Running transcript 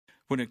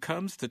When it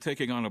comes to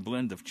taking on a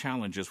blend of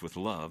challenges with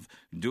love,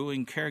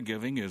 doing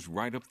caregiving is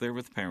right up there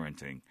with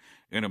parenting.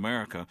 In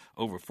America,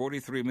 over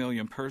 43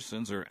 million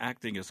persons are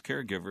acting as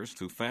caregivers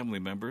to family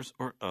members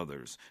or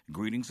others.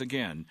 Greetings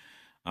again.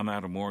 I'm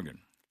Adam Morgan.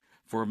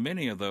 For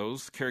many of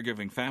those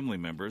caregiving family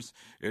members,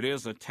 it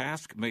is a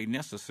task made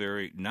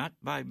necessary not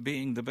by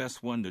being the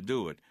best one to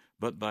do it,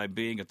 but by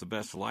being at the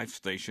best life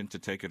station to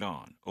take it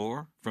on,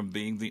 or from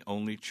being the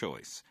only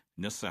choice,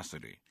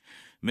 necessity.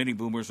 Many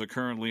boomers are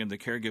currently in the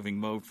caregiving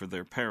mode for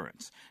their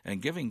parents,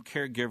 and giving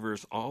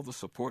caregivers all the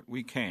support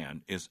we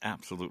can is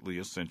absolutely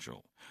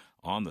essential.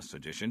 On this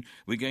edition,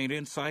 we gain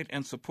insight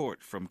and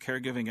support from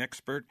caregiving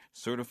expert,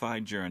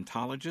 certified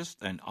gerontologist,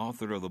 and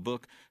author of the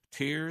book,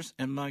 Tears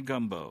in My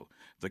Gumbo,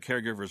 The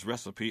Caregiver's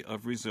Recipe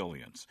of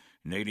Resilience.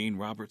 Nadine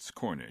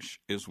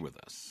Roberts-Cornish is with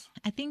us.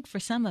 I think for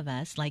some of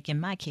us, like in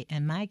my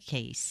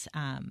case,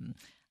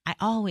 I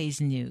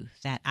always knew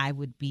that I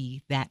would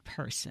be that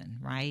person,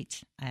 right?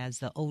 As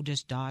the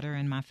oldest daughter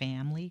in my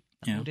family,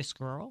 the oldest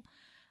girl,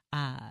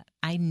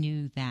 I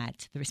knew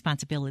that the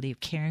responsibility of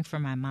caring for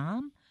my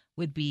mom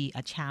would be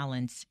a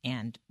challenge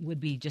and would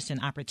be just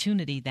an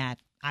opportunity that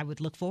I would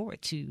look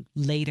forward to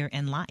later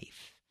in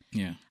life.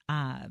 Yeah.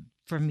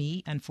 For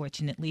me,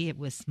 unfortunately, it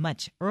was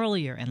much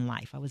earlier in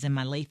life. I was in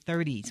my late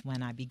 30s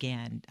when I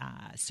began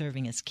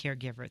serving as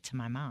caregiver to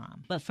my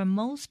mom. But for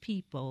most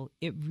people,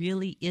 it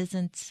really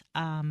isn't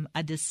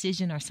a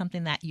decision or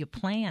something that you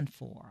plan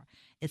for.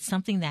 It's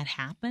something that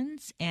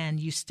happens, and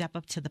you step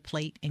up to the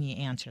plate and you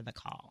answer the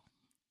call.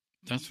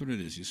 That's what it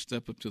is. You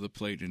step up to the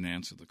plate and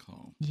answer the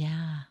call.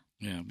 Yeah.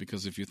 Yeah,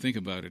 because if you think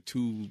about it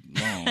too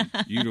long,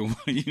 you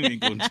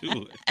ain't gonna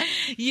do it.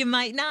 You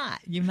might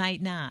not.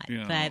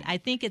 Yeah. But I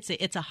think it's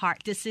a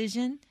heart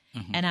decision,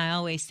 and I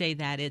always say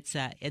that it's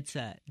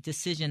a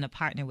decision to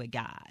partner with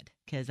God,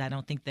 because I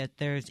don't think that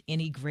there's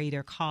any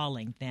greater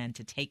calling than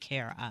to take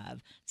care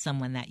of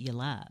someone that you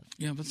love.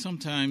 Yeah, but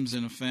sometimes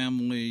in a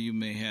family you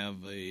may have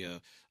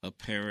a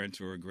parent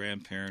or a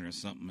grandparent or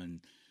something,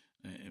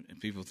 and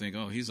people think,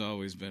 oh, he's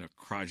always been a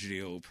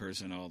crotchety old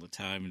person all the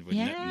time and with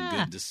nothing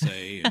good to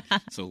say.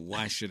 And so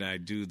why should I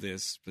do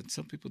this? But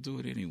some people do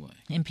it anyway.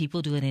 And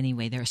people do it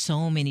anyway. There are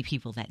so many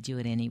people that do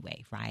it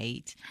anyway,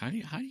 right? How do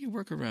you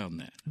work around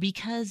that?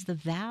 Because the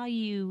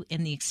value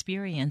in the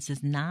experience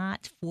is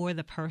not for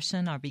the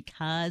person or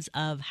because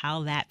of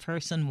how that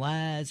person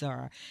was,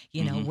 or,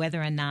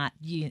 whether or not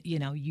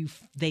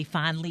they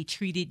finally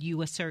treated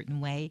you a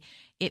certain way.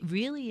 It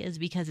really is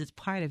because it's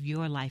part of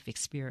your life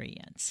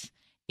experience.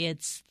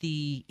 It's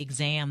the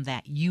exam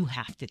that you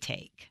have to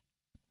take.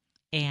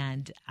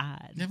 And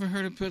never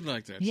heard it put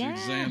like that. It's the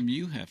exam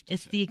you have to take.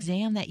 It's the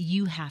exam that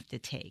you have to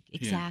take.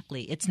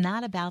 Exactly. Yeah. It's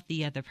not about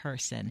the other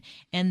person.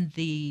 In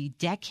the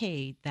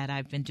decade that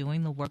I've been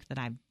doing the work that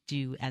I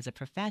do as a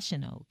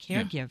professional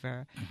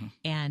caregiver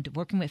and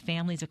working with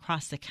families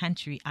across the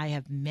country, I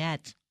have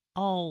met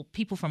all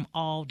people from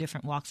all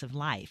different walks of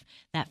life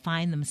that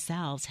find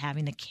themselves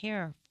having to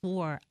care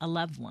for a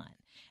loved one.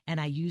 And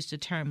I use the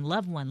term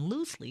loved one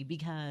loosely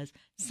because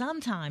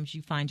sometimes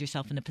you find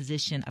yourself in a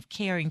position of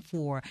caring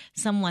for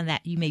someone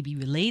that you may be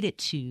related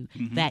to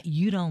that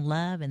you don't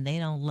love and they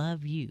don't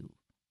love you,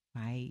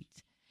 right?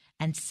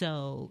 And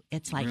so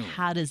it's like,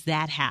 how does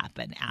that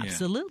happen?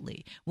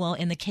 Absolutely. Yeah. Well,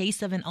 in the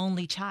case of an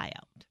only child,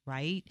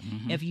 right?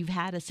 If you've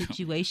had a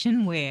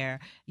situation where,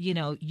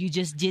 you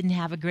just didn't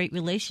have a great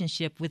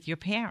relationship with your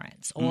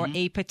parents or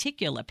a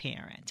particular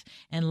parent,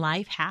 and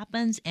life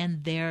happens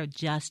and there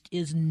just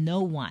is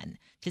no one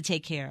to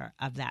take care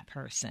of that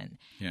person.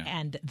 Yeah.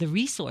 And the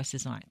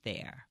resources aren't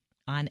there.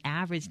 On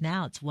average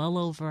now, it's well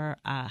over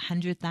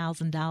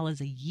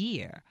 $100,000 a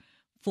year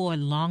for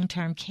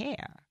long-term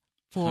care.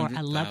 For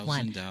a loved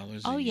one.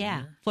 Oh, yeah.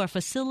 Year? For a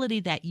facility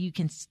that you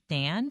can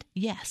stand,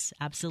 yes,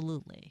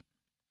 absolutely.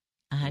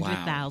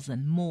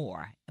 100,000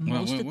 more. Now,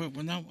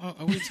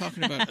 are we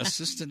talking about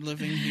assisted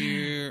living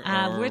here?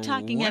 We're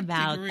talking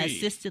about degree?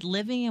 Assisted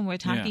living, and we're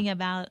talking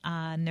about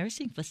a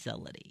nursing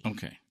facility.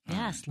 Okay.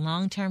 Yes,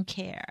 long-term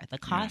care, the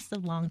cost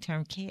of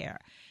long-term care.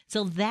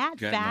 So that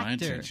got factor, my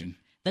attention.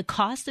 The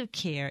cost of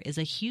care is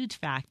a huge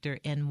factor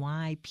in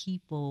why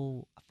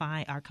people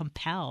are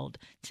compelled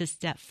to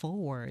step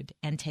forward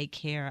and take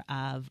care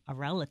of a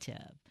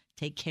relative,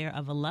 take care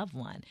of a loved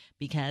one,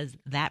 because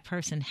that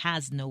person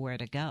has nowhere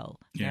to go.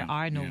 There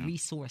are no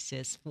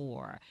resources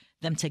for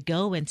them to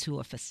go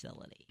into a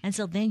facility. And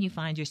so then you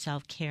find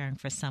yourself caring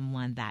for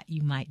someone that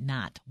you might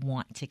not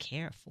want to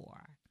care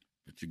for.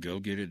 But you go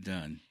get it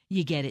done.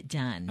 You get it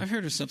done. I've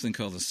heard of something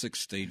called the 6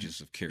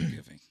 stages of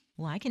caregiving.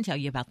 Well, I can tell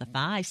you about the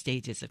 5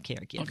 stages of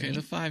caregiving. Okay,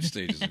 the 5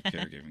 stages of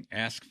caregiving.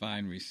 Ask,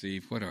 find,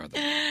 receive. What are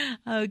they?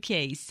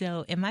 Okay,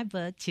 so in my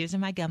book, Tears in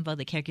My Gumbo,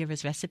 The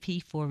Caregiver's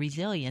Recipe for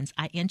Resilience,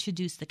 I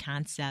introduced the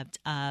concept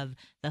of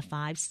the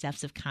 5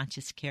 steps of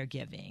conscious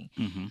caregiving.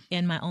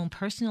 In my own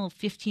personal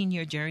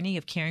 15-year journey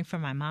of caring for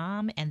my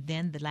mom, and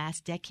then the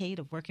last decade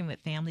of working with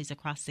families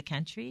across the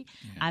country,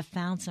 I've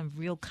found some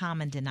real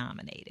common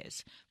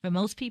denominators. For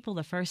most people,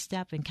 the first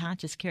step in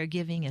conscious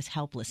caregiving is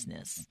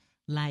helplessness.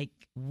 like,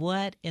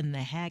 what in the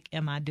heck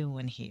am I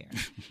doing here?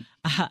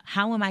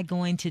 How am I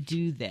going to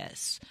do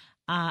this?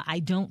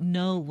 I don't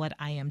know what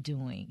I am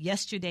doing.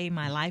 Yesterday,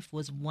 my life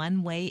was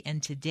one way,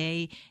 and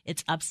today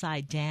it's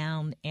upside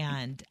down,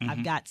 and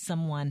I've got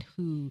someone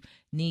who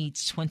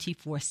needs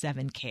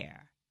 24/7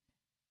 care.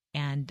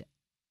 And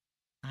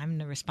I'm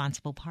the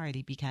responsible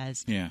party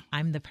because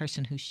I'm the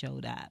person who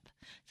showed up.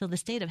 So the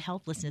state of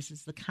helplessness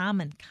is the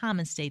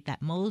common state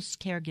that most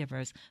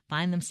caregivers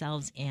find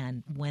themselves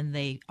in when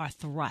they are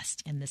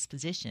thrust in this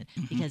position.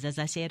 Because as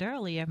I said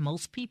earlier,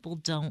 most people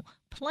don't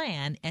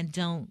plan and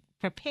don't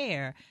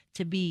prepare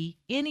to be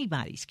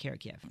anybody's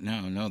caregiver.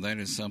 No, that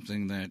is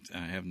something that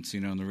I haven't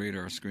seen on the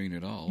radar screen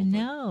at all.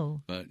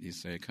 No. But you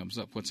say it comes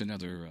up. What's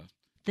another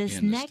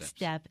This next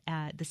step,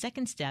 the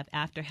second step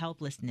after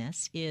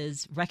helplessness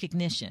is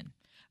recognition.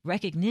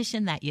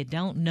 Recognition that you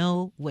don't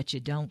know what you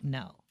don't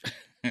know.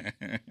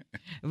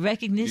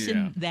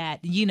 Recognition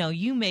that,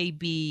 you may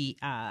be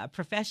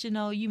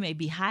professional, you may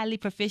be highly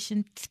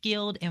proficient,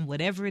 skilled in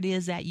whatever it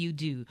is that you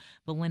do.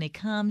 But when it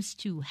comes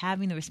to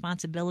having the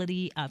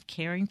responsibility of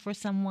caring for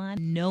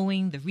someone,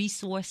 knowing the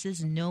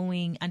resources,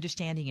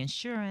 understanding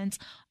insurance,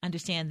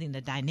 understanding the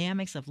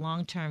dynamics of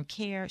long-term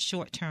care,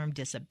 short-term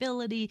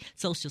disability,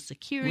 Social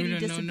Security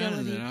disability. We don't know none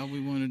of that. All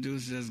we want to do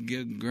is just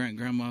give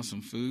grandma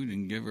some food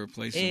and give her a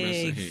place to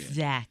rest her head.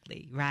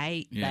 Exactly,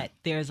 right? Yeah. But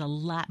there's a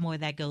lot more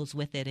that goes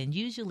with it. And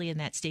usually in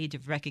that stage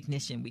of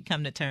recognition, we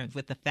come to terms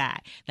with the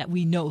fact that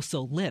we know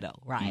so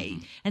little, right?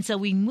 And so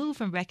we move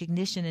from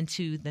recognition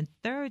into the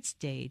third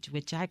stage,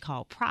 which I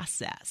call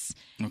process.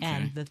 Okay.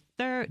 And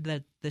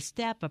the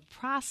step of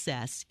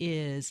process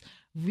is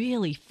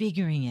really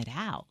figuring it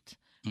out.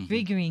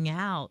 Figuring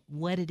out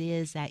what it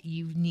is that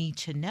you need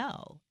to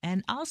know,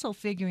 and also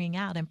figuring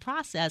out and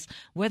process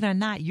whether or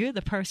not you're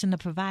the person to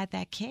provide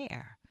that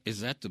care.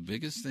 Is that the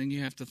biggest thing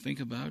you have to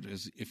think about,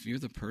 is if you're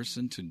the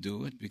person to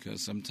do it?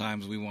 Because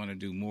sometimes we want to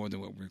do more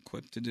than what we're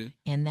equipped to do.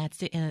 And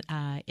that's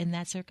in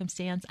that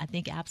circumstance, I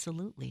think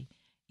absolutely.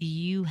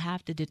 You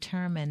have to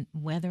determine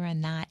whether or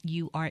not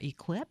you are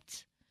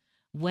equipped,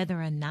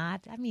 whether or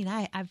not,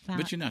 I've found...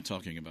 But you're not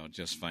talking about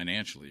just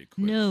financially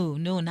equipped. No,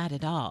 not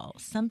at all.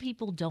 Some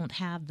people don't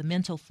have the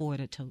mental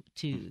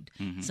fortitude.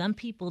 Some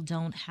people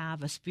don't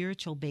have a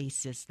spiritual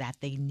basis that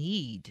they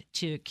need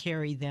to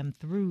carry them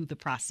through the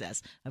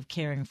process of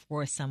caring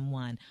for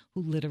someone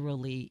who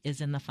literally is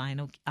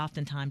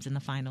oftentimes in the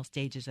final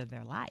stages of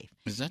their life.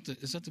 Is that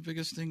the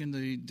biggest thing in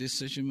the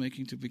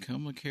decision-making to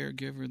become a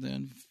caregiver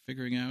then,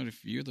 figuring out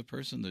if you're the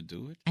person to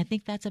do it? I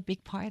think that's a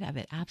big part of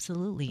it,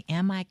 absolutely.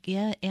 Am I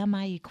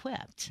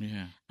equipped?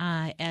 Yeah.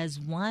 As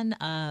one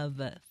of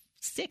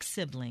 6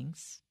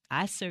 siblings,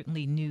 I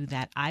certainly knew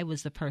that I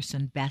was the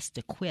person best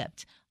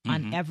equipped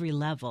on every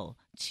level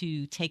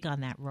to take on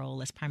that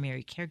role as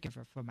primary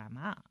caregiver for my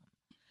mom.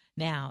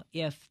 Now,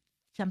 if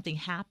something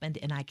happened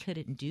and I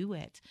couldn't do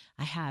it,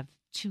 I have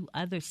 2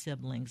 other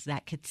siblings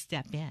that could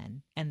step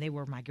in, and they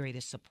were my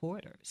greatest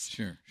supporters.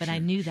 But I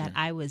knew that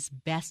I was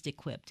best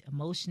equipped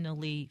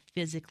emotionally,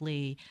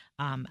 physically.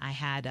 I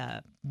had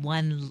a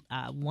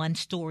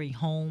one-story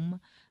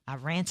home, a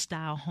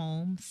ranch-style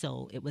home,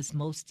 so it was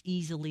most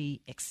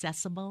easily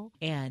accessible,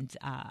 and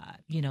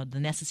the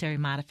necessary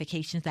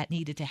modifications that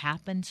needed to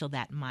happen so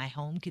that my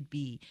home could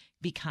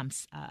become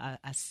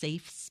a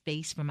safe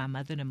space for my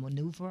mother to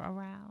maneuver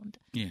around.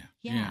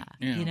 Yeah.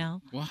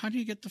 Well, how do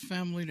you get the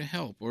family to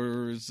help,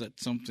 or is that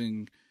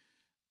something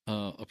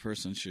a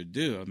person should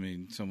do? I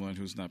mean, someone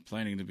who's not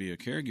planning to be a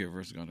caregiver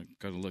is going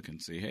to look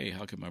and see, hey,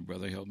 how can my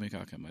brother help me?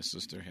 How can my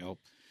sister help?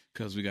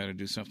 Because we got to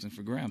do something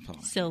for Grandpa.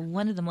 So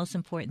one of the most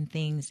important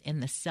things in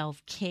the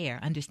self-care,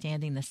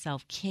 understanding the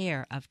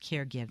self-care of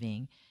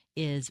caregiving,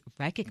 is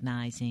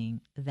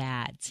recognizing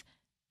that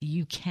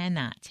you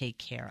cannot take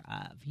care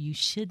of, you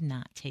should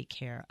not take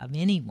care of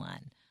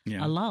anyone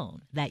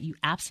alone, that you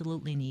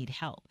absolutely need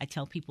help. I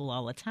tell people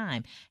all the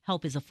time,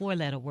 help is a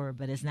 4-letter word,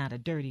 but it's not a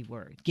dirty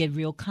word. Get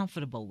real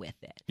comfortable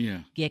with it.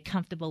 Yeah. Get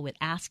comfortable with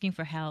asking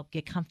for help.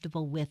 Get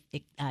comfortable with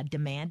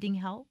demanding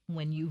help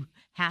when you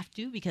have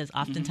to, because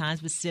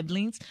oftentimes with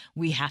siblings,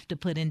 we have to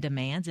put in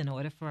demands in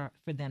order for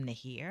them to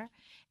hear.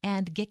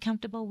 And get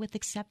comfortable with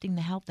accepting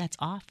the help that's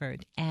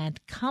offered, and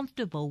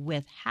comfortable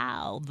with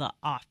how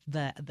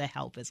the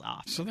help is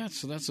offered. So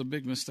that's a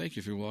big mistake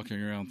if you're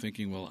walking around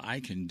thinking, well, I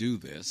can do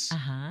this,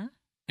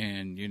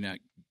 and you're not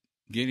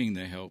getting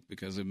the help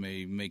because it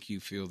may make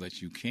you feel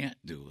that you can't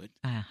do it.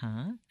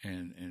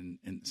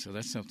 And so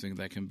that's something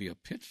that can be a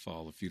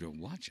pitfall if you don't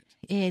watch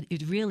it.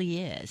 It really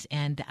is,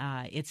 and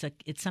it's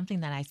something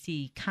that I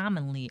see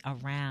commonly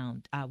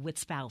around with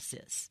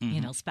spouses.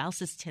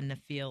 Spouses tend to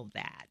feel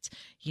that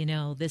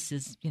this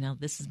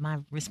is my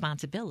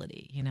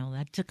responsibility.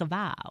 I took a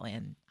vow,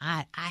 and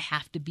I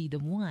have to be the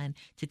one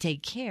to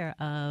take care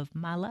of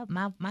my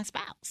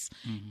spouse.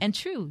 And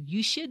true,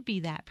 you should be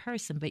that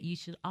person, but you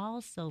should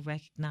also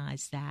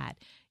recognize that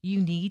you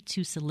need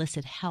to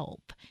solicit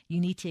help. You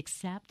need to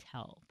accept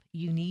help.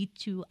 You need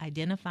to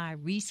identify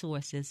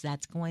resources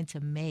that's going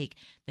to make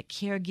the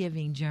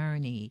caregiving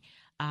journey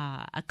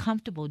a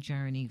comfortable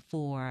journey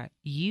for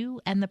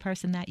you and the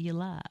person that you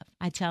love.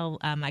 I tell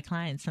my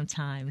clients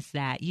sometimes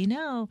that,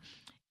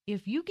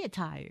 if you get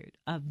tired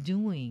of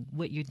doing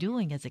what you're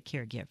doing as a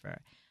caregiver,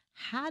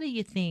 how do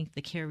you think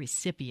the care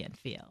recipient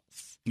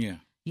feels? Yeah.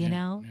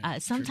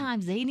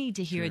 Sometimes true. they need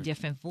to hear Sure. a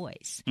different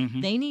voice.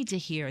 Mm-hmm. They need to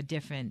hear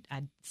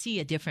see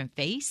a different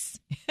face,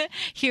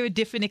 hear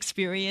different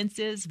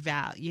experiences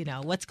about,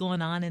 what's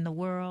going on in the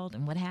world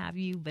and what have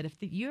you. But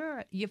if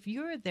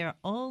you're their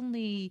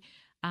only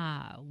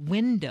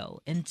window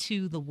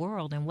into the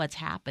world and what's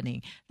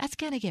happening, that's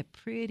going to get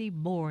pretty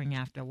boring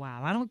after a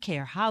while. I don't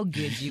care how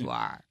good you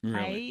are, Really?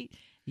 right?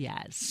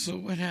 Yes. So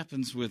what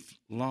happens with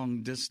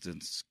long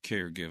distance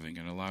caregiving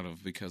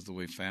and because the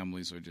way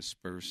families are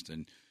dispersed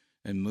and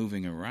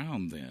moving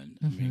around then?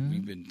 I mean,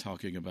 we've been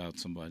talking about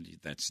somebody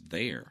that's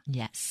there.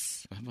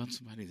 Yes. But how about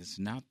somebody that's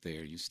not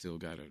there? You still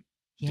got to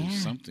Yeah. do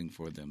something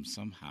for them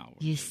somehow.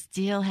 You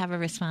still have a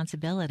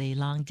responsibility,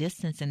 long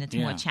distance, and it's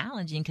more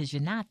challenging because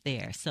you're not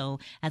there. So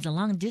as a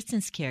long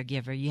distance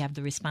caregiver, you have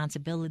the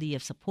responsibility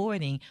of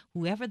supporting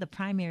whoever the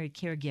primary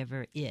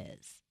caregiver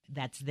is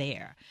that's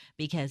there,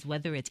 because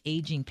whether it's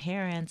aging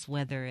parents,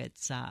 whether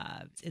it's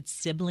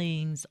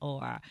siblings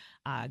or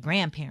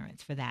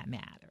grandparents for that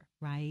matter,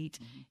 right?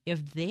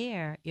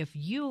 Mm-hmm. If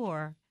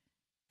you're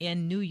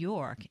in New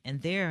York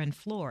and they're in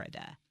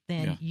Florida,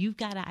 then you've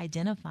got to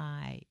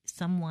identify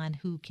someone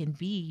who can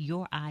be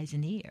your eyes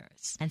and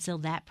ears. And so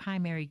that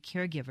primary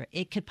caregiver,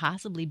 it could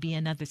possibly be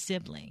another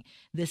sibling.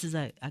 This is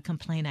a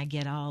complaint I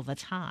get all the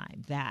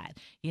time that,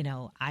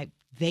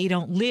 they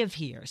don't live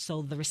here,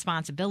 so the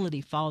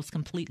responsibility falls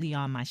completely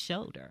on my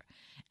shoulder.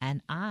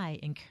 And I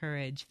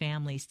encourage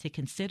families to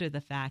consider the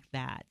fact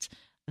that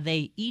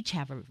they each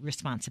have a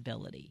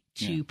responsibility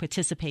to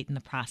participate in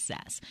the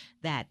process,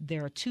 that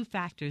there are two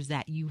factors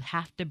that you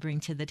have to bring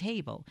to the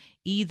table: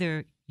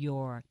 either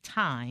your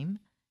time,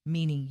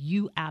 meaning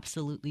you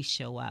absolutely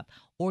show up,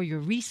 or your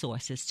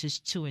resources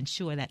to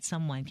ensure that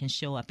someone can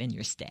show up in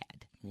your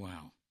stead.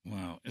 Wow.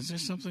 Is there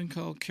something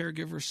called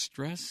caregiver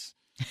stress?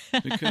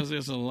 Because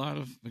there's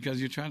because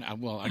you're trying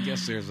to, I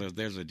guess there's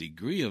a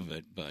degree of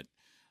it, but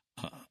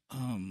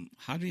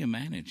how do you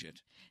manage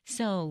it?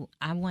 So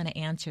I want to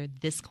answer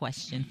this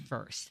question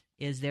first.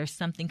 Is there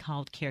something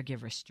called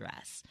caregiver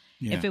stress?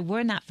 Yeah. If it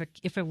were not for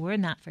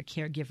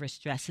caregiver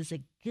stress, there's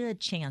a good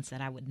chance that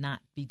I would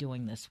not be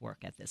doing this work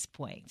at this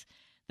point.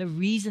 The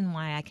reason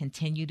why I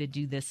continue to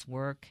do this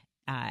work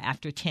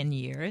after 10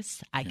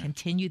 years, I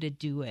continue to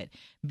do it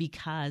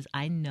because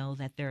I know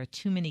that there are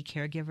too many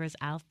caregivers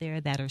out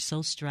there that are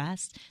so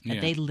stressed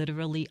that they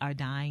literally are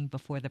dying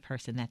before the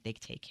person that they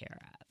take care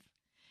of.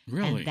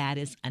 Really? And that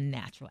is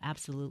unnatural.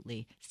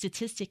 Absolutely.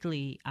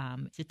 Statistically,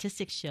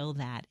 statistics show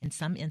that in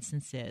some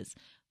instances,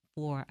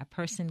 for a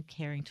person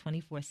caring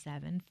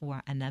 24/7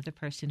 for another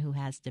person who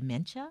has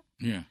dementia,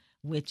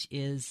 which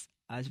is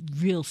a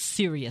real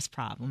serious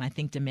problem. I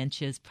think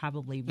dementia is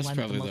probably one of the most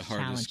challenging. That's probably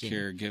the hardest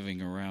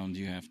caregiving around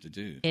you have to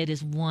do. It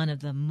is one of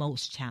the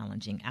most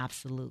challenging,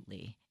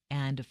 absolutely.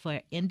 And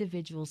for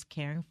individuals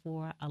caring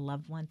for a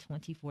loved one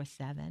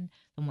 24/7,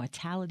 the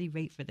mortality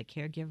rate for the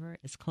caregiver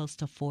is close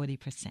to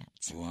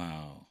 40%.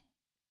 Wow.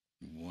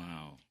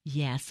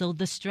 Yeah, so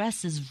the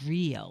stress is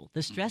real.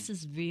 The stress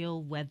is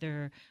real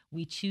whether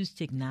we choose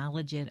to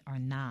acknowledge it or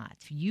not.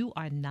 If you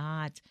are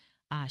not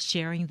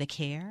sharing the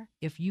care,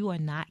 if you are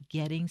not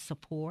getting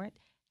support,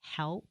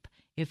 help,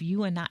 if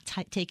you are not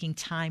taking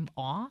time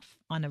off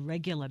on a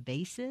regular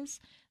basis,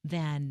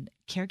 then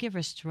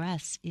caregiver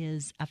stress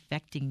is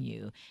affecting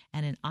you.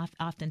 And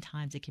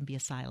oftentimes it can be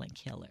a silent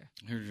killer.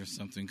 I heard there's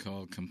something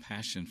called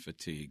compassion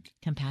fatigue.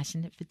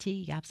 Compassionate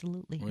fatigue,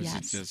 absolutely. Or is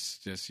yes.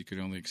 it just you could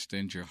only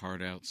extend your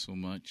heart out so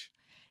much?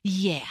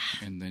 Yeah.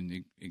 And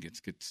then it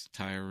gets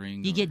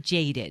tiring. You get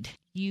jaded.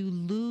 You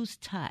lose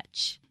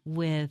touch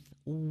with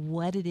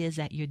what it is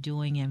that you're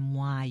doing and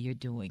why you're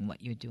doing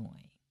what you're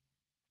doing.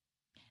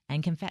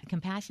 And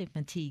compassion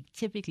fatigue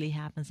typically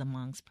happens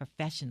amongst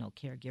professional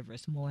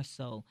caregivers more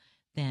so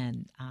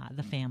than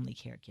the family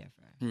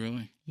caregiver.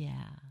 Really?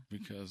 Yeah.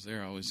 Because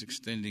they're always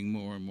extending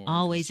more and more.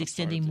 Always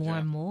extending more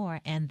and more,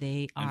 and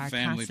they are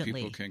family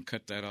constantly. People can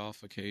cut that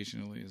off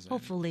occasionally. Is that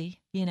hopefully,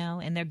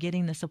 and they're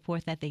getting the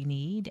support that they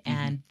need,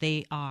 and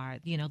they are,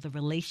 the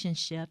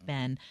relationship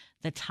and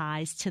the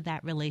ties to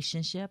that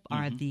relationship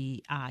are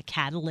the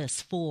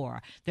catalyst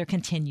for their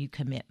continued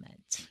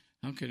commitment.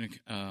 How can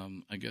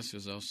I guess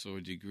there's also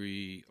a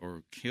degree,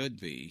 or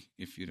could be,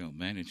 if you don't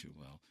manage it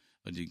well,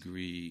 a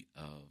degree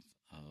of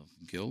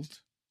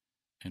guilt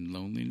and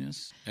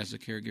loneliness as a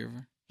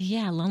caregiver?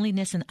 Yeah,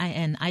 loneliness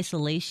and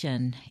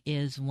isolation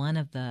is one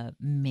of the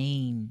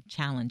main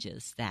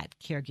challenges that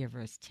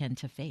caregivers tend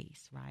to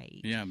face, right?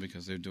 Yeah,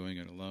 because they're doing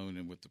it alone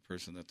and with the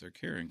person that they're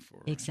caring for.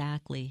 Right?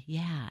 Exactly,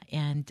 yeah.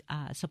 And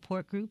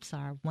support groups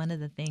are one of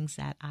the things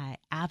that I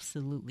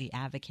absolutely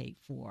advocate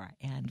for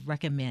and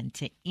recommend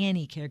to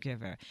any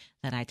caregiver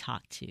that I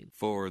talk to.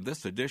 For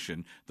this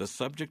edition, the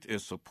subject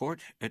is support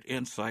and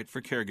insight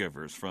for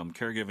caregivers from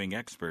caregiving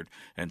expert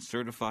and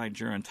certified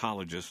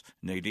gerontologist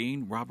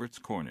Nadine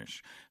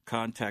Roberts-Cornish.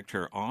 Contact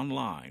her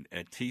online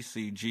at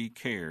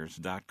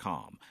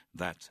tcgcares.com.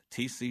 That's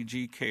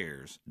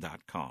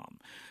tcgcares.com.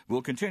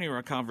 We'll continue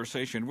our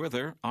conversation with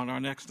her on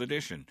our next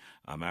edition.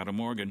 I'm Adam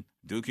Morgan.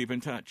 Do keep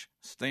in touch.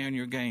 Stay on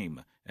your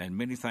game. And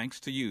many thanks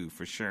to you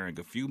for sharing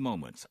a few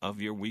moments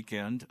of your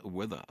weekend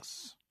with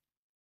us.